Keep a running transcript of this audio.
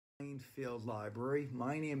Plainfield Library.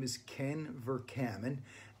 My name is Ken Vercammen,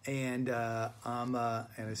 and I'm an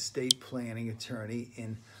estate planning attorney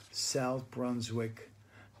in South Brunswick.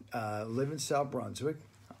 Live in South Brunswick.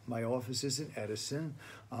 My office is in Edison.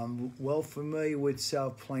 I'm well familiar with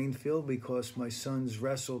South Plainfield because my sons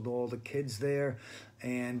wrestled all the kids there,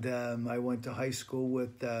 and I went to high school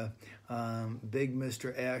with big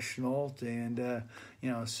Mr. Ashnault, and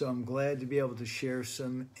so I'm glad to be able to share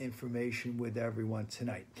some information with everyone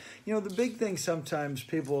tonight. The big thing sometimes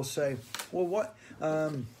people will say, well, what?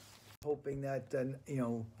 Hoping that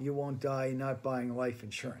you won't die not buying life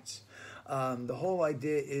insurance. The whole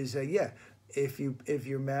idea is if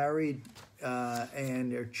you're married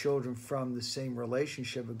and there are children from the same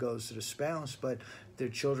relationship, it goes to the spouse, but they're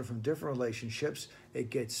children from different relationships, it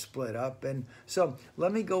gets split up. And so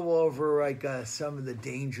let me go over some of the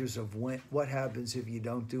dangers of what happens if you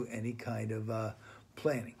don't do any kind of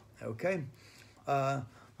planning. Okay,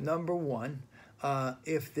 number one,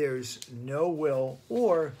 if there's no will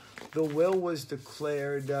or the will was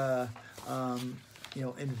declared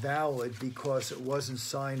invalid because it wasn't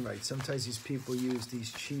signed right. Sometimes these people use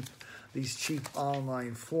these cheap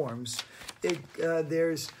online forms.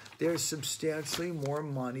 There's substantially more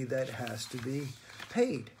money that has to be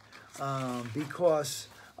paid because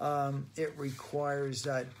it requires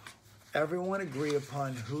that everyone agree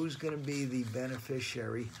upon who's going to be the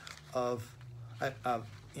beneficiary of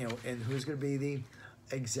and who's going to be the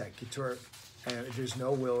executor. If there's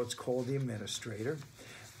no will, it's called the administrator.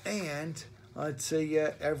 And let's say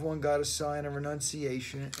everyone got to sign a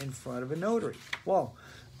renunciation in front of a notary. Well,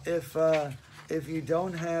 if you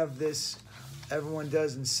don't have this, everyone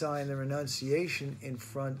doesn't sign the renunciation in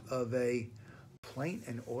front of a plain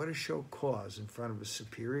and order show cause in front of a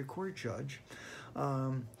superior court judge,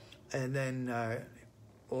 and then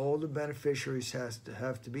all the beneficiaries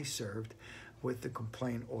have to be served with the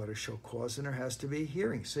complaint order show cause, and there has to be a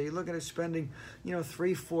hearing. So you're looking at spending,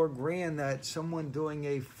 $3-4 grand that someone doing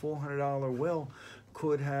a $400 will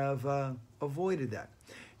could have avoided that.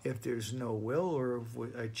 If there's no will or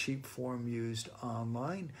a cheap form used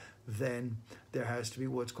online, then there has to be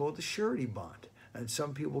what's called the surety bond. And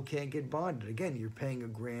some people can't get bonded. Again, you're paying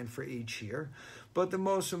 $1 grand for each year. But the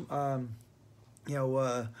most,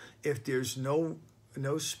 if there's no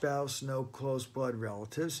spouse, no close blood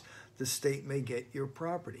relatives, the state may get your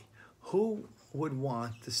property. Who would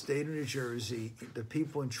want the state of New Jersey, the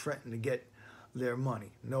people in Trenton, to get their money?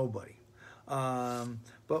 Nobody.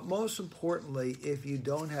 But most importantly, if you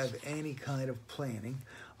don't have any kind of planning,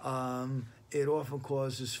 it often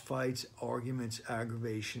causes fights, arguments,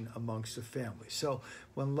 aggravation amongst the family. So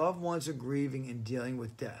when loved ones are grieving and dealing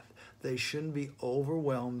with death, they shouldn't be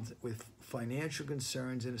overwhelmed with financial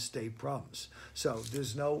concerns and estate problems. So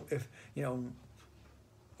there's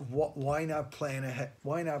why not plan ahead?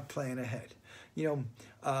 Why not plan ahead?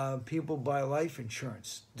 People buy life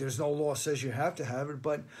insurance. There's no law says you have to have it,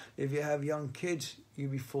 but if you have young kids,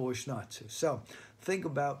 you'd be foolish not to. So think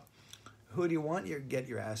about who do you want to get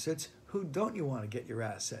your assets? Who don't you want to get your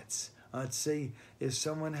assets? Let's see, if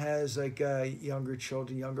someone has younger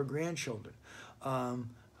children, younger grandchildren,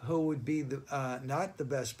 who would be not the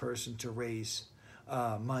best person to raise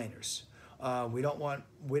minors? We don't want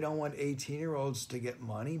 18-year-olds to get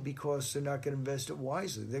money because they're not going to invest it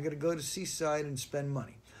wisely. They're going to go to Seaside and spend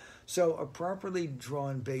money. So a properly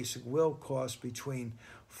drawn basic will costs between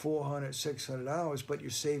 $400, $600, but you're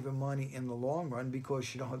saving money in the long run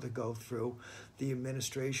because you don't have to go through the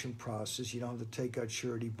administration process. You don't have to take out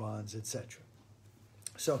surety bonds, etc.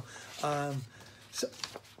 So,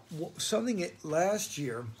 something last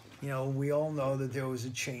year, we all know that there was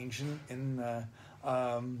a change in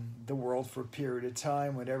the world for a period of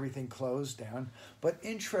time when everything closed down. But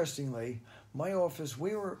interestingly, my office,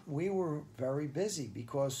 we were very busy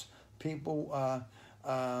because people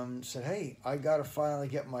said, hey, I got to finally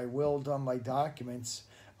get my will done, my documents.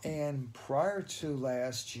 And prior to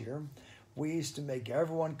last year, we used to make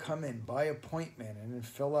everyone come in by appointment and then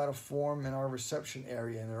fill out a form in our reception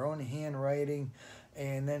area in their own handwriting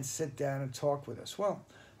and then sit down and talk with us. Well,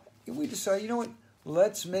 we decided,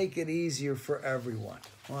 let's make it easier for everyone.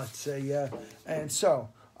 Let's say, and so,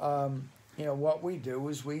 what we do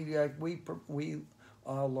is we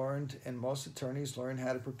learned, and most attorneys learn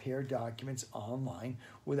how to prepare documents online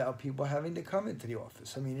without people having to come into the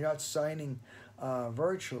office. I mean, you're not signing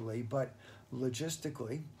virtually, but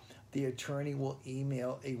logistically, the attorney will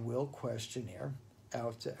email a will questionnaire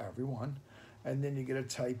out to everyone, and then you get to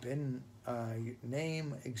type in your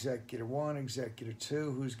name, executor 1, executor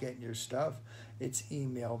 2, who's getting your stuff. It's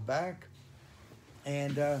emailed back.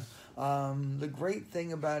 And the great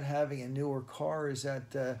thing about having a newer car is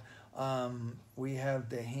that We have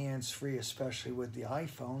the hands-free, especially with the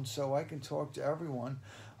iPhone, so I can talk to everyone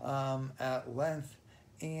at length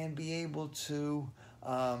and be able to,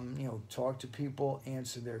 talk to people,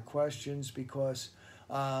 answer their questions. Because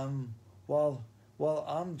while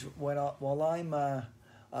I'm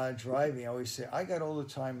driving, I always say I got all the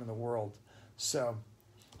time in the world, so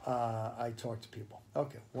I talk to people.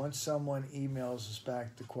 Okay, once someone emails us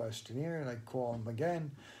back the questionnaire, and I call them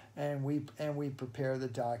again, and we prepare the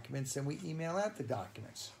documents, and we email out the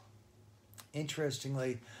documents.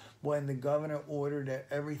 Interestingly, when the governor ordered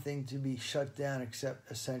everything to be shut down except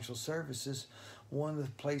essential services, one of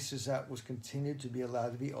the places that was continued to be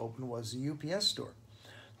allowed to be open was the UPS store.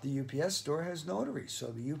 The UPS store has notaries, so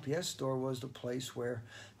the UPS store was the place where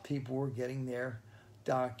people were getting their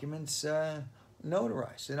documents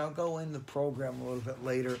notarized. And I'll go in the program a little bit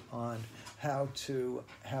later on how the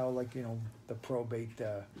probate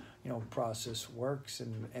process works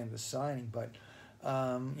and the signing. But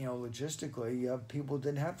logistically, people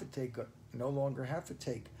no longer have to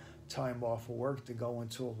take time off of work to go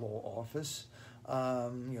into a law office.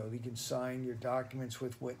 You can sign your documents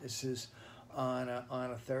with witnesses on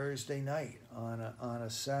a Thursday night, on a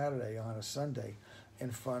Saturday, on a Sunday, in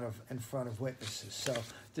front of witnesses. So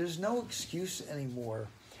there's no excuse anymore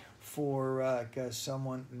for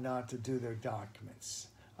someone not to do their documents.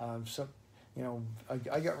 I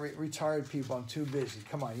got retired people. I'm too busy.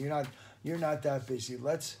 Come on, you're not that busy.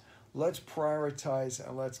 Let's prioritize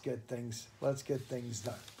and let's get things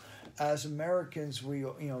done. As Americans,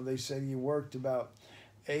 they say you worked about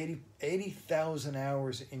 80,000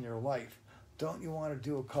 hours in your life. Don't you want to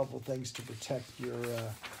do a couple things to protect your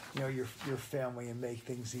family and make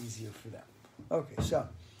things easier for them? Okay, so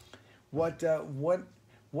what's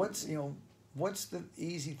the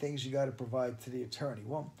easy things you got to provide to the attorney?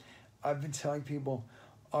 Well, I've been telling people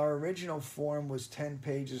our original form was 10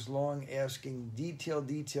 pages long, asking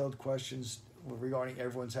detailed questions regarding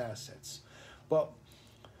everyone's assets. But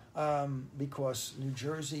because New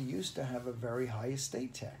Jersey used to have a very high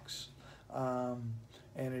estate tax,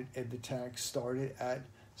 and the tax started at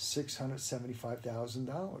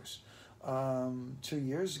 $675,000. 2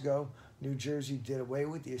 years ago, New Jersey did away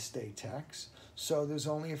with the estate tax, so there's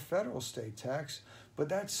only a federal estate tax, but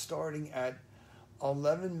that's starting at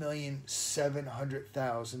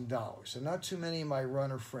 $11,700,000. And not too many of my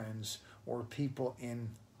runner friends or people in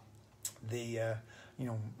the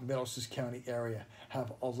Middlesex County area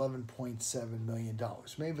have $11.7 million.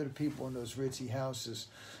 Maybe the people in those ritzy houses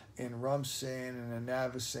in Rumson and in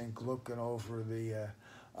Navesink looking over the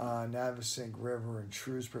Navesink River and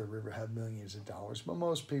Shrewsbury River have millions of dollars, but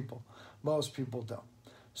most people don't.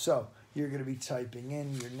 So you're going to be typing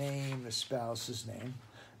in your name, the spouse's name,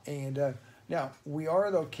 and now we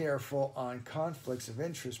are though careful on conflicts of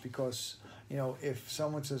interest, because if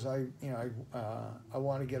someone says I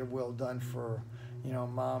want to get a will done for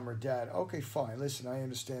mom or dad, okay, fine. Listen, I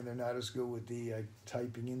understand they're not as good with the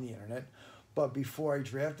typing in the internet, but before I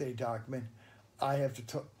draft a document, I have to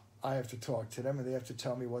talk to them, and they have to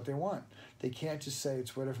tell me what they want. They can't just say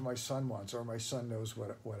it's whatever my son wants, or my son knows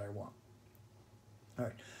what I want. All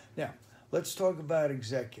right, now let's talk about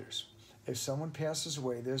executors. If someone passes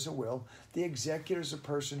away, there's a will. The executor is a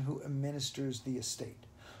person who administers the estate.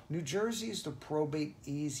 New Jersey is the probate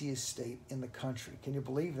easiest state in the country. Can you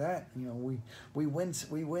believe that? We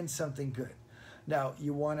win something good. Now,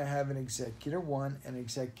 you want to have an executor 1 and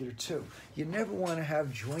executor 2. You never want to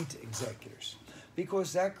have joint executors,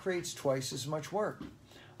 because that creates twice as much work.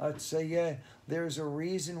 I'd say, there's a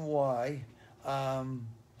reason why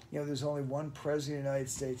there's only one president of the United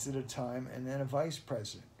States at a time, and then a vice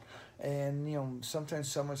president. And,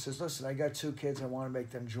 sometimes someone says, listen, I got 2 kids, I want to make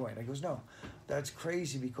them joint. I goes, no, that's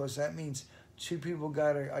crazy, because that means 2 people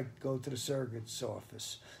got to go to the surrogate's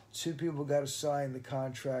office. 2 people got to sign the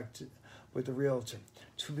contract with the realtor.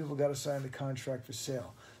 2 people got to sign the contract for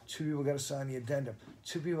sale. 2 people got to sign the addendum.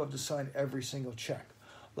 2 people have to sign every single check.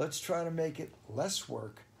 Let's try to make it less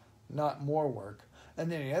work, not more work.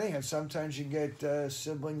 And then on the other hand, sometimes you get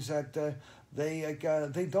siblings that they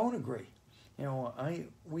don't agree.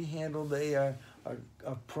 We handled a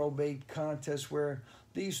probate contest where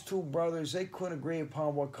these 2 brothers, they couldn't agree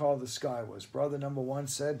upon what color the sky was. Brother number 1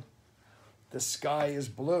 said, the sky is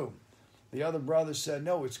blue. The other brother said,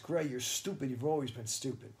 no, it's gray. You're stupid. You've always been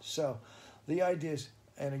stupid. So the idea is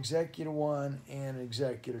an executor 1 and an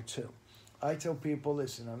executor 2. I tell people,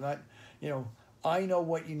 listen, I'm not, I know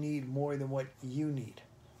what you need more than what you need.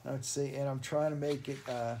 I'd say, and I'm trying to make it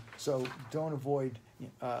so don't avoid,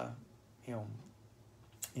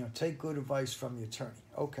 take good advice from the attorney.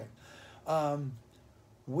 Okay.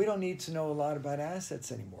 we don't need to know a lot about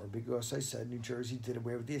assets anymore because I said New Jersey did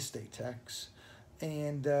away with the estate tax.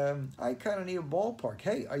 And I kind of need a ballpark.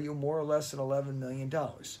 Hey, are you more or less at $11 million?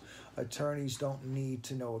 Attorneys don't need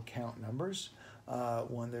to know account numbers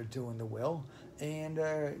when they're doing the will. And,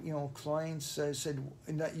 clients said,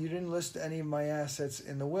 you didn't list any of my assets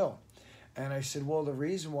in the will. And I said, well, the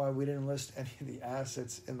reason why we didn't list any of the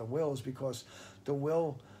assets in the will is because the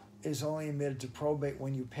will is only admitted to probate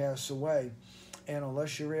when you pass away. And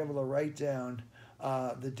unless you're able to write down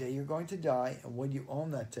the day you're going to die and what you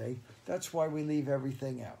own that day, that's why we leave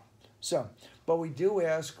everything out. So, but we do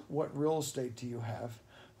ask, what real estate do you have?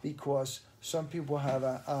 Because some people have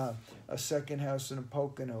a second house in the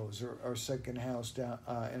Poconos or second house down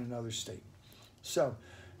in another state. So,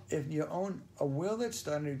 if you own a will that's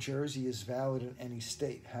done in New Jersey is valid in any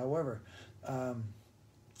state. However,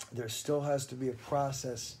 there still has to be a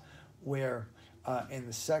process where in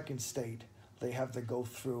the second state they have to go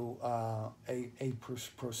through a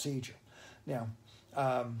procedure. Now,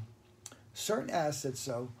 certain assets,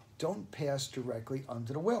 though, don't pass directly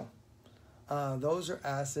under the will. Those are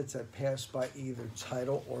assets that pass by either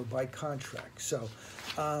title or by contract. So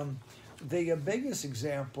the biggest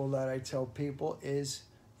example that I tell people is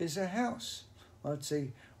a house. Let's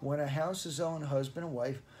see, when a house is owned, husband and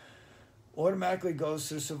wife, automatically goes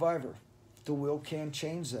to the survivor. The will can't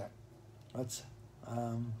change that. That's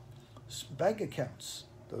bank accounts.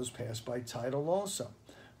 Those pass by title also.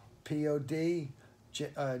 POD,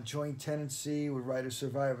 joint tenancy would write a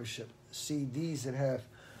survivorship. CDs that have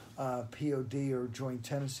POD or joint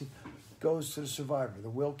tenancy goes to the survivor. The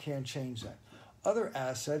will can't change that. Other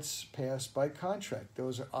assets pass by contract.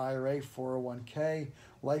 Those are IRA, 401k,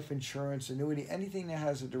 life insurance, annuity, anything that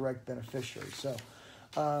has a direct beneficiary. So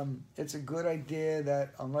it's a good idea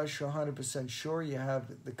that unless you're 100% sure you have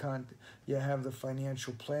the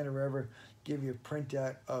financial plan or ever give you a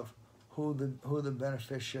printout of who the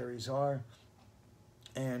beneficiaries are.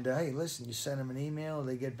 And hey, listen, you send them an email,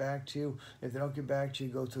 they get back to you. If they don't get back to you,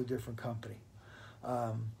 go to a different company.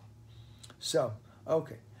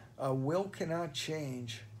 A will cannot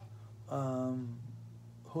change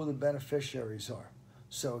who the beneficiaries are.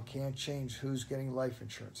 So it can't change who's getting life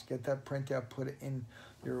insurance. Get that printout, put it in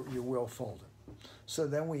your will folder. So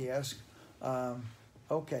then we ask, who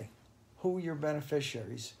are your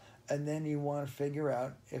beneficiaries? And then you want to figure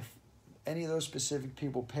out if any of those specific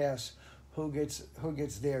people pass, who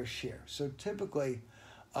gets their share. So typically,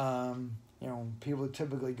 people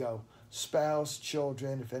typically go spouse,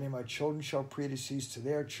 children. If any of my children shall predecease to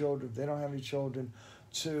their children, if they don't have any children,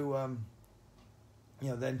 to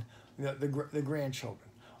then the grandchildren.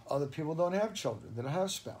 Other people don't have children. They don't have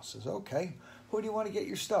spouses. Okay, who do you want to get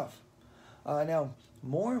your stuff? Now,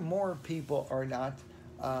 more and more people are not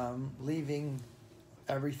leaving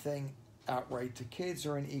everything outright to kids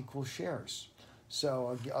or in equal shares.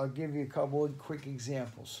 So I'll give you a couple of quick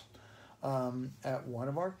examples. At one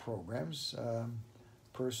of our programs,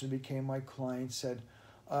 person who became my client said,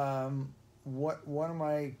 one of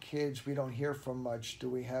my kids we don't hear from much, do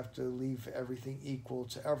we have to leave everything equal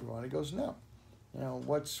to everyone? He goes, no.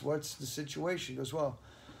 What's the situation? He goes, well,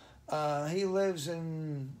 he lives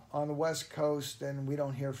on the West Coast and we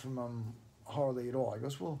don't hear from him hardly at all. I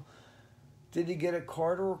goes, well, did he get a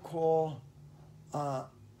card or a call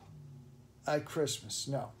at Christmas?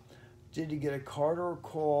 No. Did you get a card or a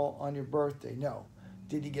call on your birthday? No.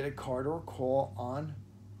 Did you get a card or a call on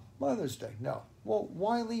Mother's Day? No. Well,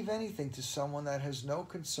 why leave anything to someone that has no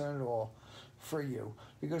concern at all for you?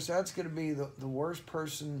 Because that's going to be the worst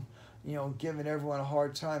person, giving everyone a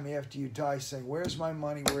hard time after you die, saying, where's my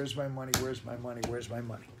money, where's my money, where's my money, where's my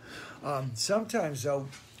money? Sometimes, though,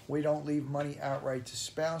 we don't leave money outright to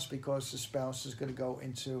spouse because the spouse is going to go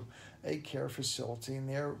into a care facility, and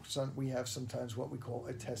we have sometimes what we call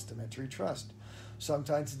a testamentary trust.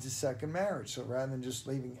 Sometimes it's a second marriage, so rather than just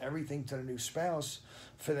leaving everything to the new spouse,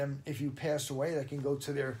 for them, if you pass away, they can go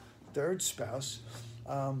to their third spouse.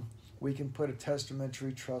 We can put a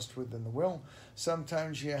testamentary trust within the will.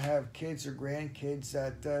 Sometimes you have kids or grandkids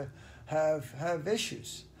that have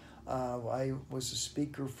issues. I was a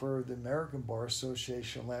speaker for the American Bar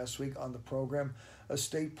Association last week on the program,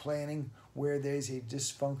 Estate Planning, where there's a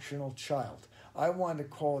dysfunctional child. I wanted to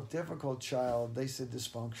call it difficult child. They said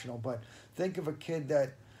dysfunctional, but think of a kid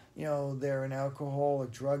that, they're an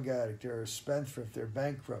alcoholic, drug addict, they're a spendthrift, they're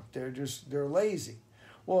bankrupt, they're lazy.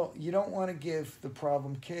 Well, you don't want to give the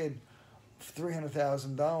problem kid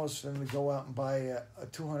 $300,000 for them to go out and buy a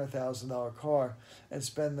 $200,000 car and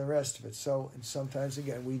spend the rest of it. So, and sometimes,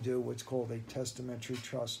 again, we do what's called a testamentary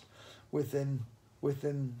trust within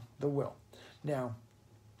the will. Now,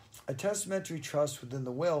 a testamentary trust within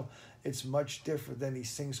the will it's much different than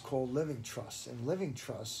these things called living trusts. In living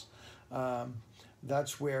trusts,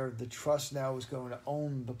 that's where the trust now is going to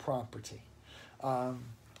own the property.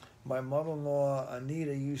 My mother-in-law,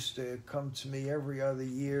 Anita, used to come to me every other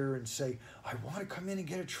year and say, I want to come in and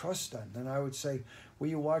get a trust done. And I would say, were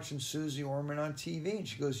you watching Susie Orman on TV? And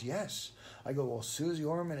she goes, yes. I go, well, Susie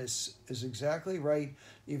Orman is exactly right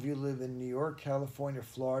if you live in New York, California,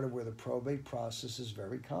 Florida, where the probate process is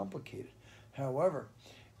very complicated. However,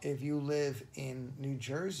 if you live in New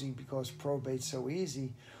Jersey, because probate's so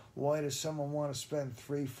easy, why does someone want to spend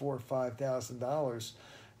 $3,000, $4,000, $5,000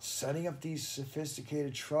 setting up these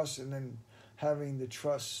sophisticated trusts and then having the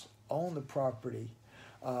trust own the property?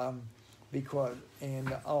 Because,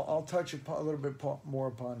 and I'll touch a little bit more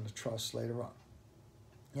upon the trust later on.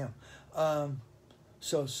 Yeah.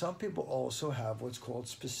 So some people also have what's called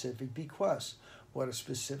specific bequests. What a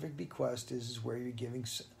specific bequest is where you're giving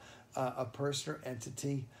a person or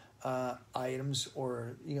entity items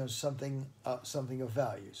or something of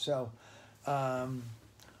value. So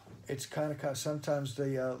it's kind of sometimes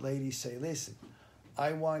the ladies say, listen,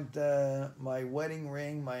 I want my wedding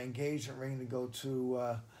ring, my engagement ring to go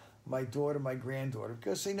to my daughter, my granddaughter,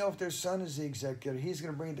 because they know if their son is the executor, he's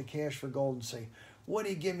going to bring the cash for gold and say, what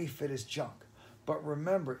do you give me for this junk? But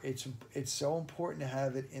remember, it's so important to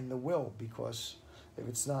have it in the will, because if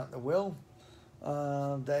it's not in the will,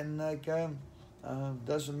 then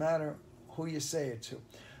doesn't matter who you say it to.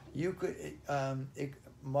 You could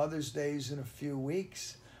Mother's Day is in a few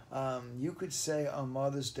weeks. You could say on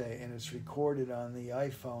Mother's Day, and it's recorded on the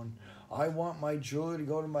iPhone, I want my jewelry to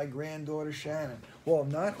go to my granddaughter Shannon. Well,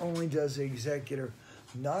 not only does the executor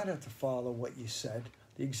not have to follow what you said,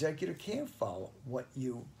 the executor can't follow what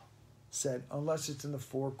you said unless it's in the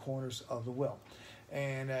four corners of the will.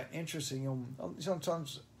 And interesting,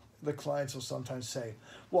 sometimes the clients will sometimes say,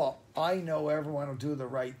 well, I know everyone will do the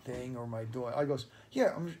right thing, or my daughter. I goes,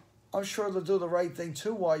 yeah, I'm sure they'll do the right thing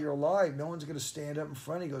too while you're alive. No one's going to stand up in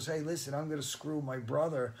front. He goes, hey, listen, I'm going to screw my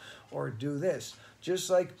brother or do this. Just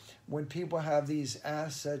like when people have these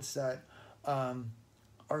assets that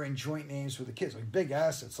are in joint names with the kids, like big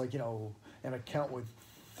assets, like, an account with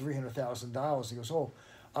 $300,000. He goes, oh,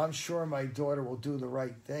 I'm sure my daughter will do the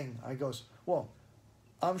right thing. I goes, well,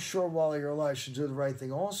 I'm sure while you're alive she'll do the right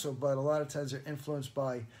thing also, but a lot of times they're influenced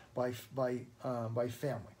by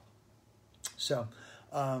family. So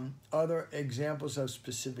other examples of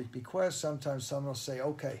specific bequests, sometimes someone will say,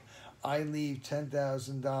 okay, I leave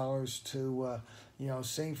 $10,000 to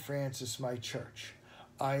St. Francis, my church.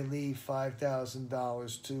 I leave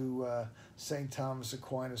 $5,000 to St. Thomas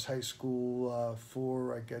Aquinas High School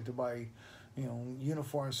for to buy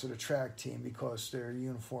uniforms for the track team because their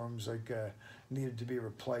uniforms needed to be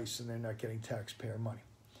replaced and they're not getting taxpayer money.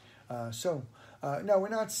 No, we're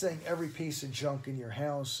not saying every piece of junk in your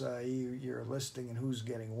house you're listing and who's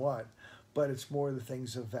getting what, but it's more the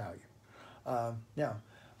things of value. Now,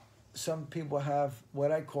 some people have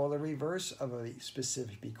what I call the reverse of a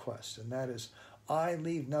specific bequest, and that is, I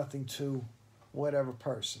leave nothing to whatever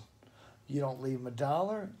person. You don't leave them a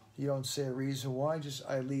dollar. You don't say a reason why. Just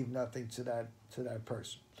I leave nothing to that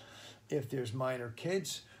person. If there's minor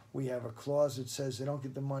kids, we have a clause that says they don't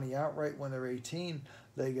get the money outright when they're 18.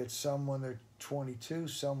 They get some when they're 22,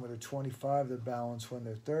 some when they're 25, the balance when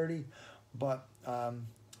they're 30. But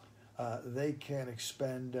they can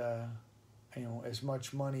expend as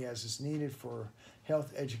much money as is needed for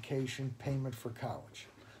health, education, payment for college.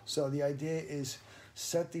 So the idea is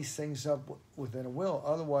set these things up within a will.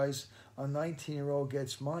 Otherwise, a 19-year-old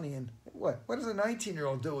gets money, and what does a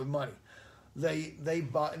 19-year-old do with money? They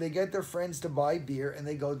get their friends to buy beer, and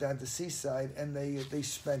they go down to Seaside and they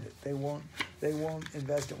spend it. They won't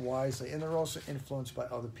invest it wisely, and they're also influenced by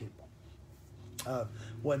other people.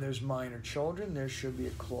 When there's minor children, there should be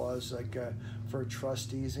a clause for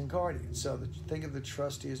trustees and guardians. So think of the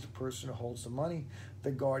trustee as the person who holds the money,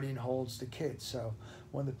 the guardian holds the kids. So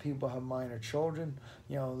when the people have minor children,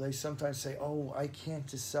 they sometimes say, oh, I can't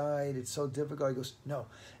decide, it's so difficult. I goes, no,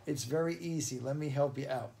 it's very easy. Let me help you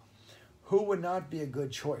out. Who would not be a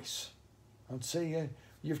good choice? I'd say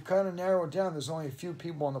you've kind of narrowed down. There's only a few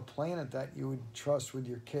people on the planet that you would trust with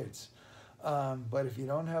your kids. But if you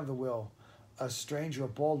don't have the will, a stranger, a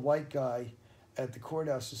bald white guy at the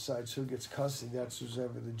courthouse decides who gets custody. That's who's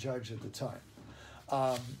ever the judge at the time.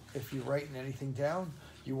 If you're writing anything down,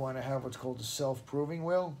 you want to have what's called a self-proving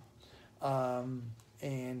will.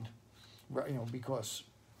 Because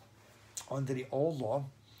under the old law,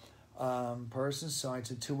 person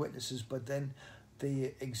signs and two witnesses, but then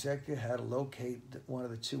the executor had to locate one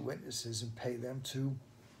of the two witnesses and pay them to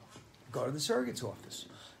go to the surrogate's office.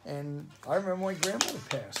 And I remember my grandmother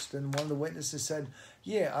passed, and one of the witnesses said,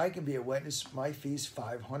 yeah, I can be a witness. My fee's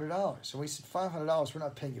 $500. And we said, $500? We're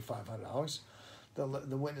not paying you $500.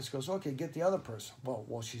 The witness goes, okay, get the other person.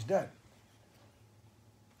 Well, she's dead.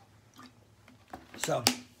 So,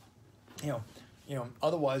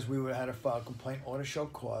 otherwise we would have had to file a complaint or to show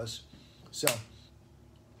cause. So,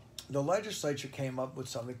 the legislature came up with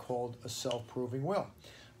something called a self-proving will.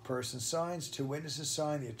 Person signs, 2 witnesses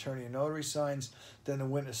sign, the attorney and notary signs, then the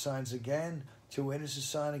witness signs again, 2 witnesses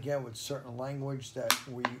sign again with certain language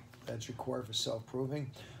that's required for self-proving,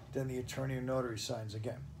 then the attorney and notary signs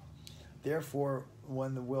again. Therefore,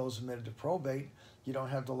 when the will is admitted to probate, you don't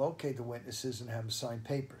have to locate the witnesses and have them sign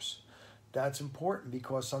papers. That's important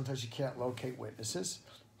because sometimes you can't locate witnesses.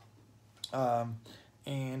 I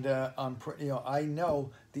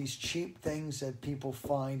know these cheap things that people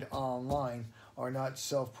find online are not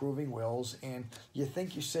self-proving wills, and you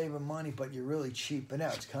think you're saving money, but you're really cheaping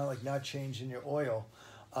out. It's kind of like not changing your oil,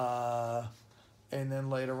 and then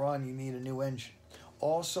later on you need a new engine.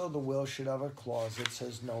 Also, the will should have a clause that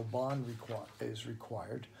says no bond is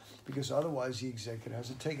required, because otherwise the executor has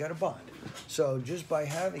to take out a bond. So just by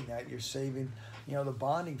having that, you're saving, the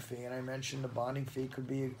bonding fee. And I mentioned the bonding fee could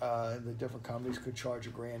be, the different companies could charge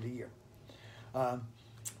 $1,000 a year.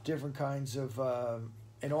 Different kinds of,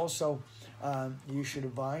 and also you should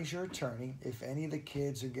advise your attorney if any of the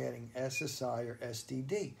kids are getting SSI or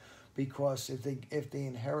SDD, because if they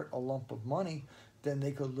inherit a lump of money, then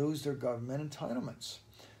they could lose their government entitlements.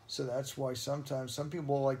 So that's why sometimes some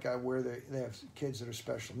people, like where they have kids that are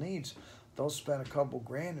special needs, they'll spend a couple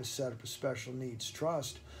grand to set up a special needs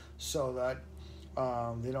trust so that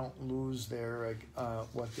they don't lose their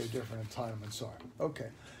what their different entitlements are. Okay,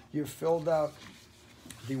 you've filled out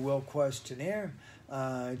the will questionnaire.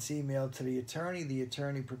 It's emailed to the attorney. The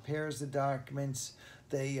attorney prepares the documents.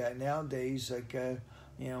 They nowadays, to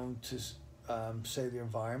save the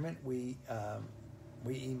environment, we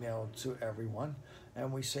email it to everyone,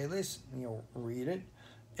 and we say, listen, read it.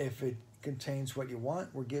 If it contains what you want,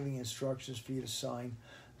 we're giving instructions for you to sign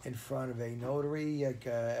in front of a notary at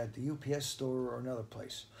the UPS store or another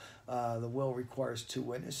place. The will requires 2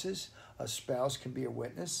 witnesses. A spouse can be a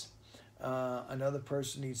witness. Another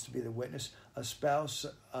person needs to be the witness. A spouse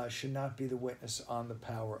should not be the witness on the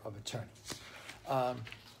power of attorney.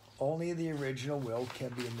 Only the original will can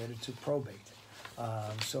be admitted to probate.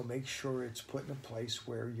 So make sure it's put in a place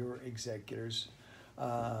where your executors,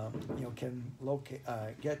 can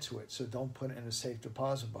get to it. So don't put it in a safe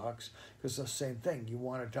deposit box, because it's the same thing. You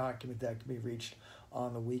want a document that can be reached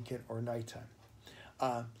on the weekend or nighttime.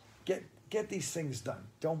 Get these things done.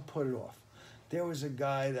 Don't put it off. There was a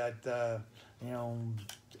guy that,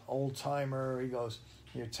 old timer. He goes,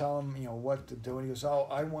 you tell him, what to do, and he goes, oh,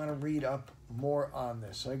 I want to read up more on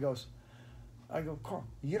this. So I go, Carl,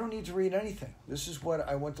 you don't need to read anything. This is what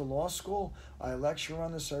I went to law school. I lecture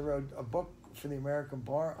on this. I wrote a book for the American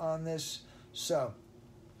Bar on this. So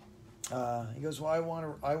he goes, well,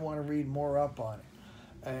 I want to read more up on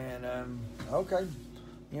it. And okay,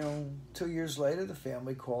 2 years later, the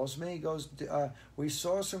family calls me. He goes, we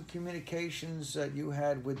saw some communications that you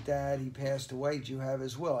had with Dad. He passed away. Did you have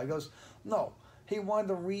his will? I goes, no. He wanted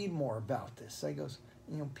to read more about this. I goes,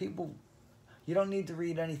 people. You don't need to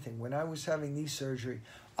read anything. When I was having knee surgery,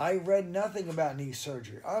 I read nothing about knee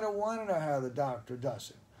surgery. I don't want to know how the doctor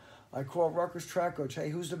does it. I called Rutgers track coach.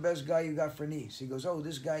 Hey, who's the best guy you got for knees? He goes, oh,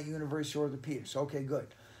 this guy at University Orthopedics. Okay, good.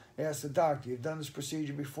 I asked the doctor, you've done this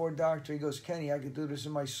procedure before, doctor? He goes, Kenny, I could do this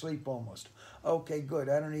in my sleep almost. Okay, good.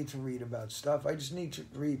 I don't need to read about stuff. I just need to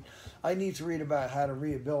read. I need to read about how to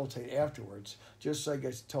rehabilitate afterwards. Just like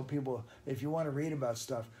I tell people, if you want to read about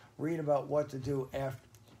stuff, read about what to do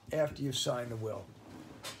after you sign the will.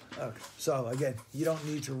 Okay. So again, you don't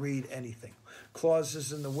need to read anything.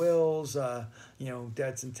 Clauses in the wills,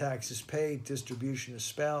 debts and taxes paid, distribution to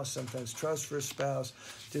spouse, sometimes trust for a spouse,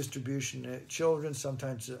 distribution to children,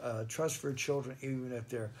 sometimes trust for children, even if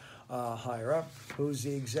they're higher up. Who's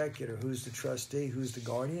the executor? Who's the trustee? Who's the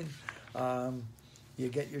guardian? You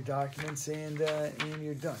get your documents and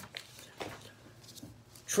you're done.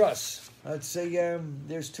 Trust. Let's say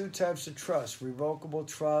there's 2 types of trust: revocable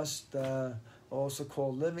trust, also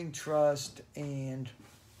called living trust, and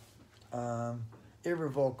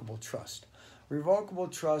irrevocable trust. Revocable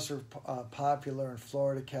trusts are popular in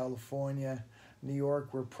Florida, California, New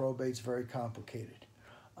York, where probate's very complicated.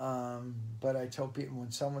 But I tell people,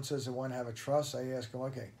 when someone says they want to have a trust, I ask them,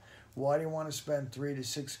 okay, why do you want to spend $3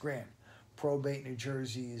 to $6 grand? Probate in New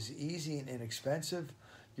Jersey is easy and inexpensive.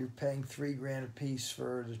 You're paying $3 grand a piece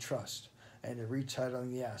for the trust, and you're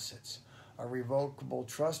retitling the assets. A revocable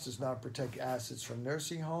trust does not protect assets from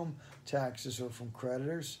nursing home, taxes, or from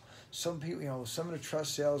creditors. Some people, some of the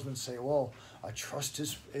trust salesmen say, well, a trust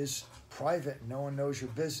is private. No one knows your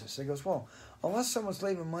business. They goes, well, unless someone's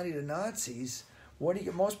leaving money to Nazis, what do you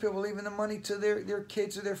get? Most people are leaving the money to their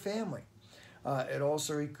kids or their family. It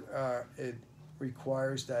also it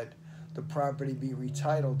requires that the property be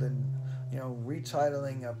retitled, and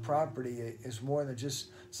retitling a property is more than just.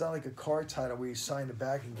 It's not like a car title where you sign it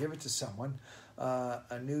back and give it to someone.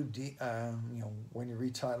 A new deed, when you're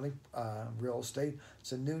retitling real estate,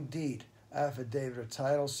 it's a new deed, affidavit of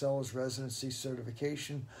title, seller's residency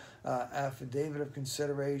certification, affidavit of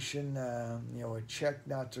consideration, a check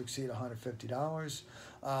not to exceed $150,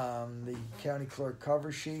 the county clerk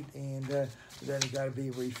cover sheet, and then it got to be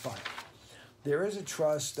refiled. There is a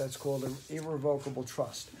trust that's called an irrevocable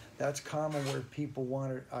trust. That's common where people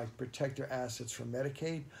want to protect their assets from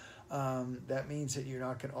Medicaid. That means that you're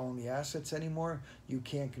not going to own the assets anymore. You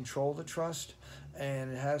can't control the trust,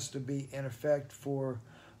 and it has to be in effect for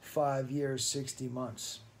 5 years, 60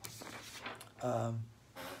 months.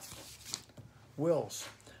 Wills.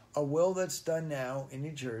 A will that's done now in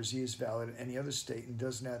New Jersey is valid in any other state and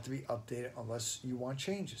doesn't have to be updated unless you want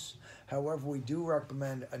changes. However, we do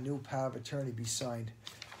recommend a new power of attorney be signed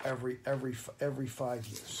every 5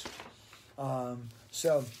 years. But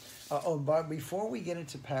before we get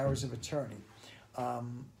into powers of attorney, I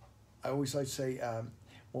always like to say,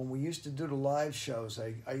 when we used to do the live shows,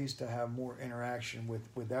 I used to have more interaction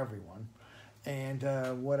with everyone.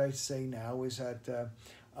 And what I say now is that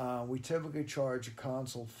we typically charge a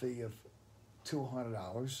consult fee of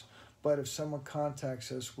 $200, but if someone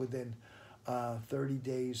contacts us within 30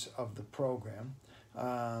 days of the program,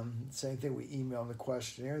 same thing, we email the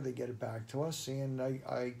questionnaire, they get it back to us, and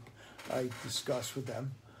I discuss with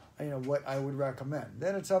them what I would recommend.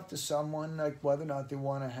 Then it's up to someone whether or not they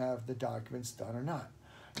want to have the documents done or not.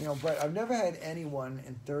 But I've never had anyone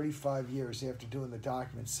in 35 years after doing the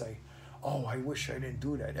documents say, oh, I wish I didn't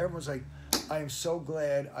do that. Everyone's like, I am so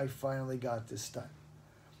glad I finally got this done.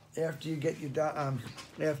 After you get your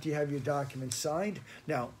after you have your documents signed,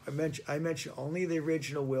 now I mentioned only the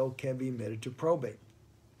original will can be admitted to probate,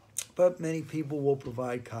 but many people will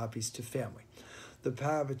provide copies to family. The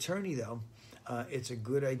power of attorney, though, it's a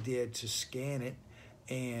good idea to scan it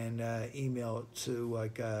and email it to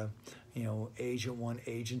agent 1,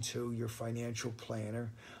 agent 2, your financial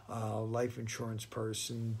planner, life insurance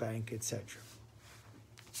person, bank, etc.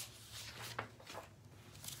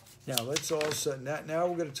 Now now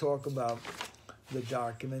we're going to talk about the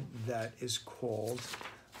document that is called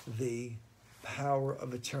the power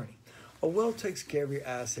of attorney. A will takes care of your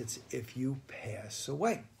assets if you pass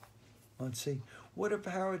away. Let's see. What a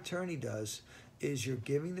power of attorney does is you're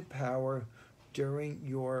giving the power during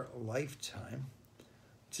your lifetime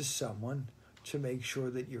to someone to make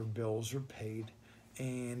sure that your bills are paid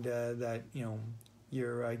and that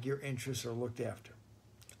your interests are looked after.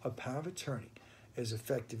 A power of attorney is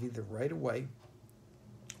effective either right away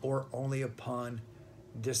or only upon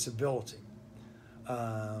disability.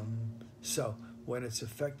 So when it's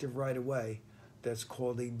effective right away, that's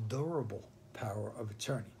called a durable power of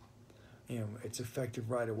attorney. It's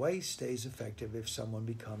effective right away, stays effective if someone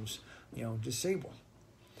becomes, disabled.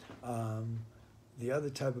 The other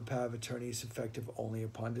type of power of attorney is effective only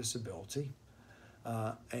upon disability,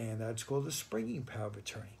 and that's called the springing power of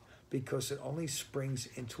attorney, because it only springs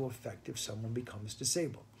into effect if someone becomes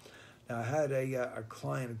disabled. Now, I had a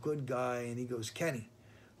client, a good guy, and he goes, Kenny,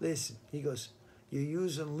 listen, he goes, you're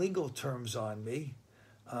using legal terms on me,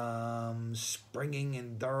 springing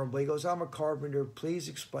and durable. He goes, I'm a carpenter, please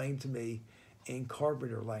explain to me in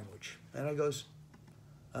carpenter language. And I goes,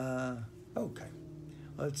 okay,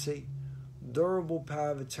 let's see. Durable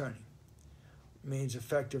power of attorney means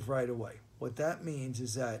effective right away. What that means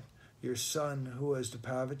is that your son, who has the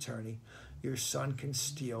power of attorney, your son can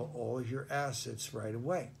steal all of your assets right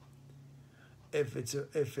away. If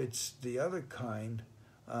it's the other kind,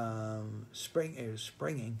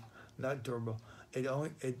 springing, not durable,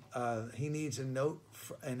 he needs a note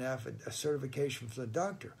and a certification from the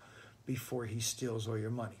doctor before he steals all your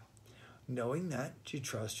money. Knowing that, you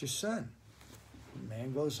trust your son. The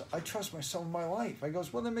man goes, I trust my son with my life. I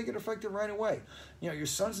goes, well, then make it effective right away. Your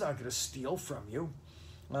son's not going to steal from you.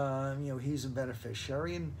 He's a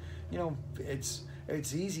beneficiary, and it's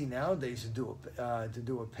easy nowadays to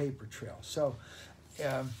do a paper trail. So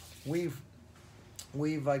we've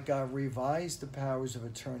revised the powers of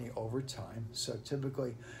attorney over time. So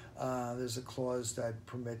typically there's a clause that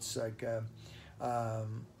permits them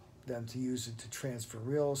to use it to transfer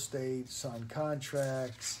real estate, sign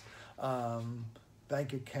contracts,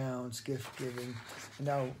 bank accounts, gift giving.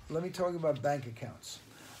 Now, let me talk about bank accounts.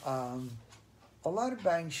 A lot of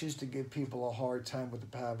banks used to give people a hard time with the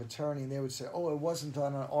power of attorney, and they would say, "Oh, it wasn't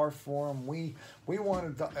done on our form. We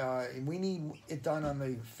need it done on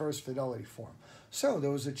the First Fidelity form." So there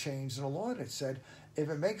was a change in the law that said, if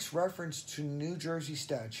it makes reference to New Jersey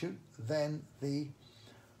statute, then the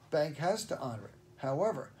bank has to honor it.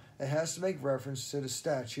 However, it has to make reference to the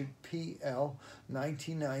statute PL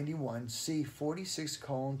 1991 C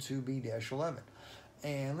 46:2B-11.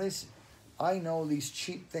 And listen, I know these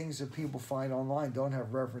cheap things that people find online don't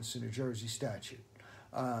have reference to New Jersey statute.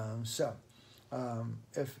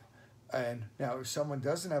 If someone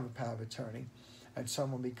doesn't have a power of attorney and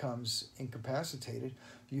someone becomes incapacitated,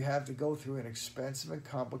 you have to go through an expensive and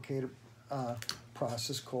complicated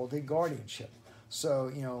process called a guardianship.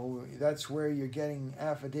 So, that's where you're getting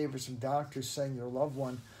affidavits from doctors saying your loved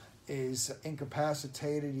one is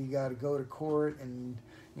incapacitated. You got to go to court and,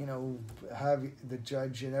 have the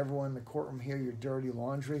judge and everyone in the courtroom hear your dirty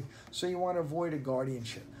laundry. So you want to avoid a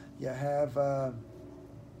guardianship. You have the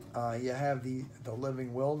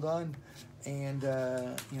living will done, and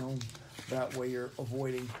that way you're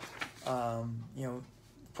avoiding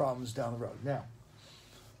problems down the road. Now,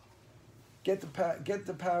 get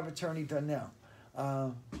the power of attorney done now.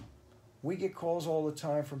 We get calls all the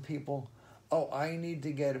time from people. Oh, I need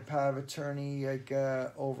to get a power of attorney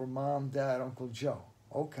over mom, dad, Uncle Joe.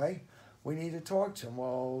 Okay, we need to talk to them.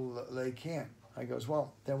 Well, they can't. I goes,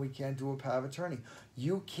 well, then we can't do a power of attorney.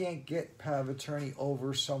 You can't get power of attorney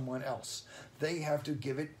over someone else. They have to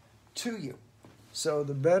give it to you. So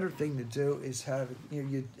the better thing to do is have it.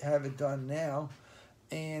 You have it done now,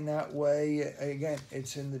 and that way, again,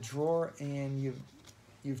 it's in the drawer, and you've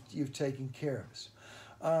taken care of this.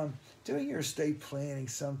 Doing your estate planning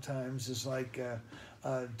sometimes is like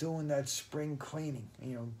doing that spring cleaning.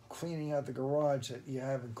 Cleaning out the garage that you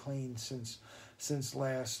haven't cleaned since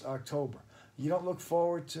last October. You don't look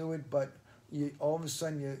forward to it, but all of a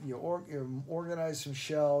sudden you organize some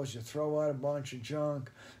shelves, you throw out a bunch of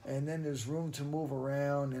junk, and then there's room to move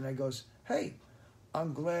around. And I goes, hey,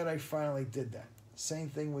 I'm glad I finally did that. Same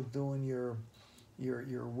thing with doing your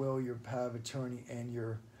will, your power of attorney, and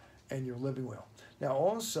your living will. Now,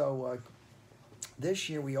 also, this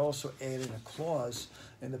year we also added a clause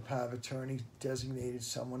in the power of attorney designated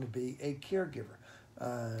someone to be a caregiver,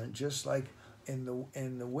 just like in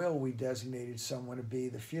the will we designated someone to be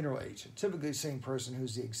the funeral agent. Typically, the same person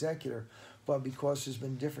who's the executor, but because there's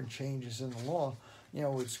been different changes in the law,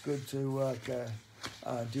 it's good to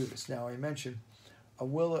do this. Now, I mentioned a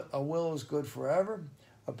will is good forever.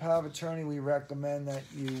 A power of attorney, we recommend that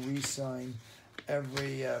you re-sign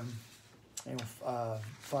every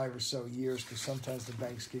 5 or so years, because sometimes the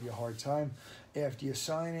banks give you a hard time. After you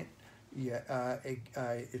sign it,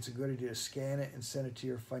 it's a good idea to scan it and send it to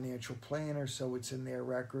your financial planner so it's in their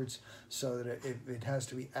records, so that if it has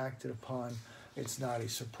to be acted upon, it's not a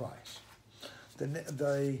surprise.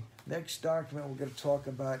 The next document we're going to talk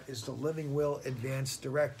about is the Living Will Advance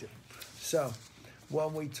Directive. So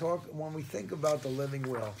when we think about the living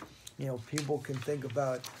will, people can think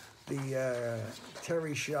about the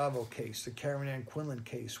Terry Schiavo case, the Karen Ann Quinlan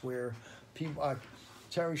case, where people,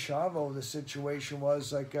 Terry Schiavo, the situation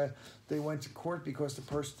was they went to court because the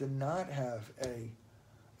person did not have a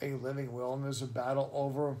living will, and there's a battle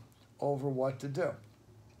over what to do.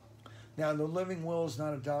 Now, the living will is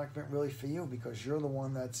not a document really for you, because you're the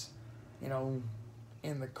one that's,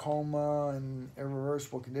 in the coma and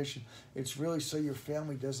irreversible condition. It's really so your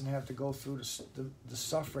family doesn't have to go through the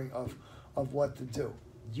suffering of what to do.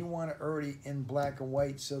 You want it already in black and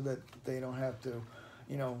white so that they don't have to,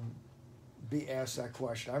 be asked that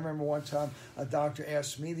question. I remember one time a doctor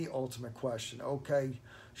asked me the ultimate question, okay,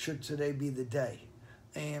 should today be the day?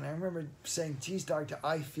 And I remember saying, geez, doctor,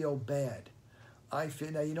 I feel bad.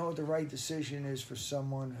 Now, you know what the right decision is for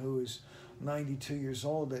someone who is 92 years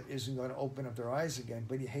old that isn't going to open up their eyes again,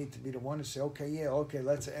 but you hate to be the one to say, okay,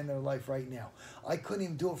 let's end their life right now. I couldn't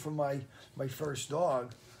even do it for my first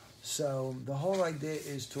dog. So the whole idea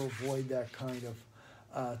is to avoid that kind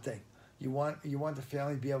of thing. You want the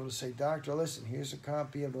family to be able to say, doctor, listen, here's a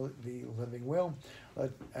copy of the living will.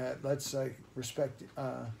 Let's respect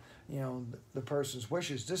the person's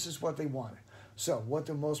wishes. This is what they wanted. So what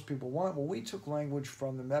do most people want? Well, we took language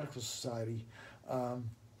from the Medical Society,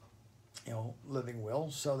 living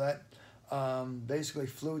will, so that basically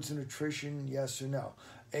fluids and nutrition, yes or no.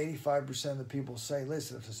 85% of the people say,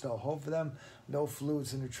 listen, if there's no hope for them, no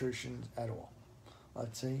fluids and nutrition at all.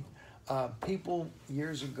 Let's see. People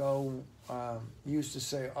years ago used to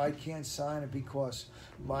say, I can't sign it because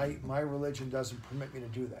my religion doesn't permit me to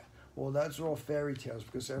do that. Well, that's all fairy tales,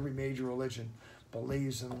 because every major religion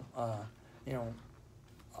believes in,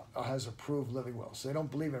 has approved living wills. They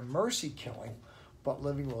don't believe in mercy killing, but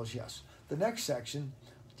living wills, yes. The next section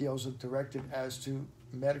deals with directive as to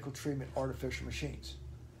medical treatment artificial machines.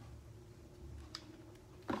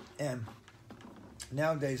 And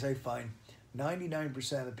nowadays I find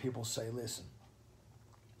 99% of the people say, listen,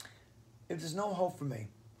 if there's no hope for me,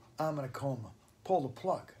 I'm in a coma. Pull the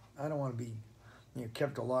plug. I don't want to be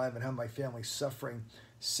kept alive and have my family suffering,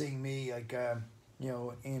 seeing me like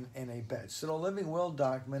in a bed. So the living will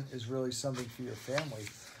document is really something for your family,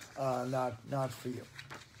 not for you.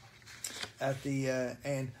 At the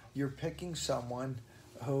and you're picking someone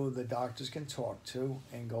who the doctors can talk to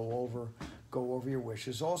and go over your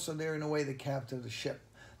wishes. Also, they're in a way the captain of the ship.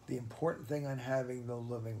 The important thing on having the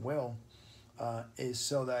living will is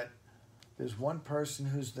so that there's one person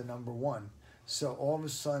who's the number one. So all of a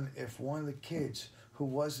sudden, if one of the kids who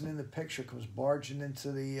wasn't in the picture comes barging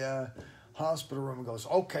into the hospital room and goes,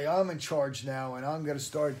 okay, I'm in charge now and I'm going to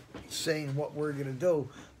start saying what we're going to do.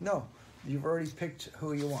 No, you've already picked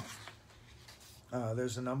who you want.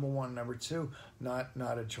 There's a number one, number two, not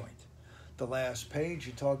a joint. The last page,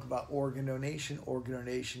 you talk about organ donation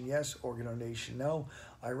yes, organ donation no.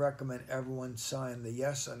 I recommend everyone sign the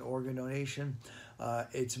yes on organ donation.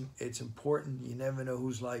 It's important. You never know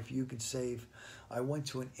whose life you could save. I went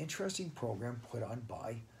to an interesting program put on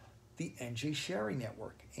by the NJ Sharing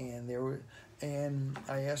Network, and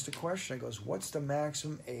I asked a question. I goes, what's the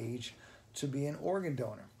maximum age to be an organ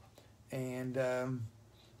donor? And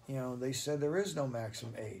they said there is no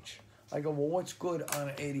maximum age. I go, well, what's good on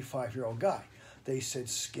an 85-year-old guy? They said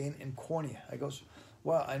skin and cornea. I goes,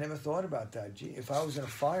 well, I never thought about that. Gee, if I was in a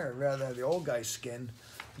fire, I'd rather have the old guy's skin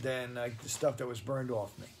than the stuff that was burned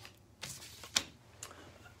off me.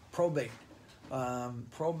 Probate.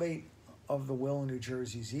 Probate of the will in New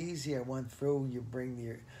Jersey is easy. I went through. You bring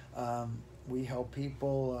the. We help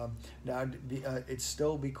people. Now, it's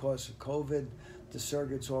still because of COVID. The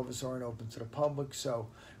surrogate's office aren't open to the public, so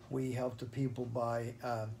we help the people by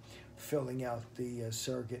filling out the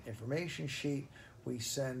surrogate information sheet. We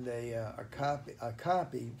send a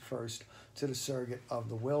copy first to the surrogate of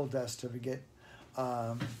the will death certificate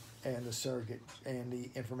and the surrogate and the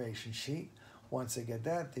information sheet. Once they get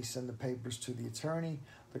that, they send the papers to the attorney.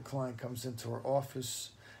 The client comes into our office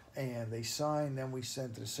and they sign. Then we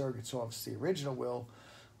send to the surrogate's office the original will,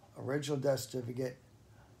 original death certificate,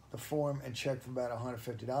 the form, and check for about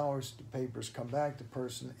 $150. The papers come back. The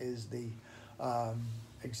person is the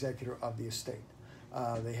executor of the estate.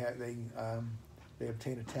 They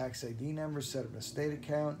obtain a tax ID number, set up an estate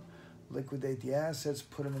account, liquidate the assets,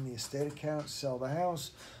 put them in the estate account, sell the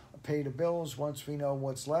house, pay the bills. Once we know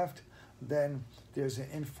what's left, then there's an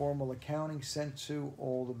informal accounting sent to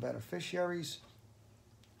all the beneficiaries,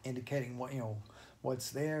 indicating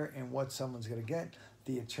what's there and what someone's going to get.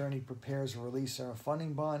 The attorney prepares a release or a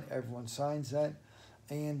funding bond. Everyone signs that,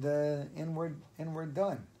 and we're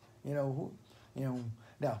done.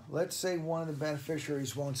 Now, let's say one of the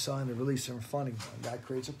beneficiaries won't sign the release or funding bond. That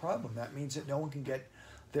creates a problem. That means that no one can get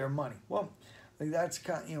their money. Well, that's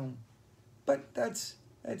but that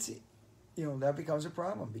becomes a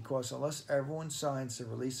problem, because unless everyone signs the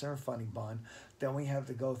release or funding bond, then we have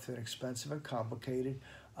to go through an expensive and complicated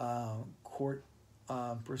court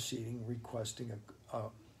proceeding requesting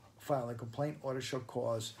filing a complaint, order show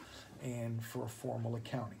cause, and for a formal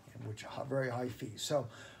accounting, which are very high fees. So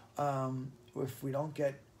if we don't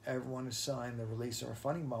get everyone to sign the release or a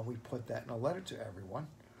funding bond, we put that in a letter to everyone.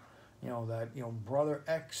 Brother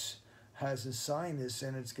X hasn't signed this,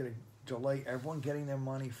 and it's going to delay everyone getting their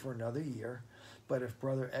money for another year. But if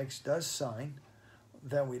Brother X does sign,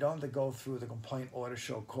 then we don't have to go through the complaint, order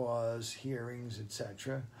show cause, hearings,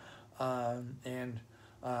 etc.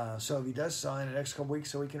 So if he does sign in the next couple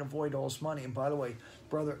weeks, so we can avoid all this money. And by the way,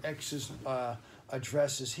 Brother X's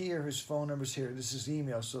address is here, his phone number is here, this is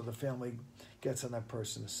email, so the family gets on that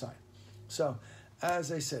person to sign. So,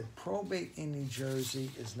 as I said, probate in New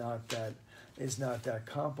Jersey is not that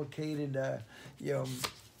complicated. Your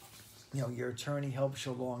attorney helps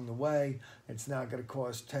you along the way. It's not going to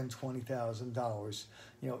cost $10,000-$20,000.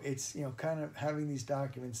 It's kind of having these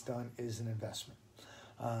documents done is an investment.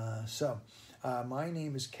 My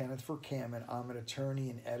name is Kenneth Vercammen. I'm an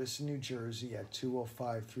attorney in Edison, New Jersey at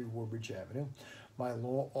 2053 Woodbridge Avenue. My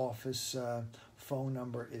law office phone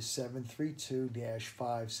number is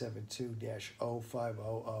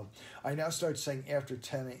 732-572-0500. I now start saying after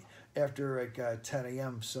 10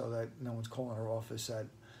 a.m. so that no one's calling our office at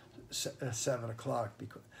 7 o'clock.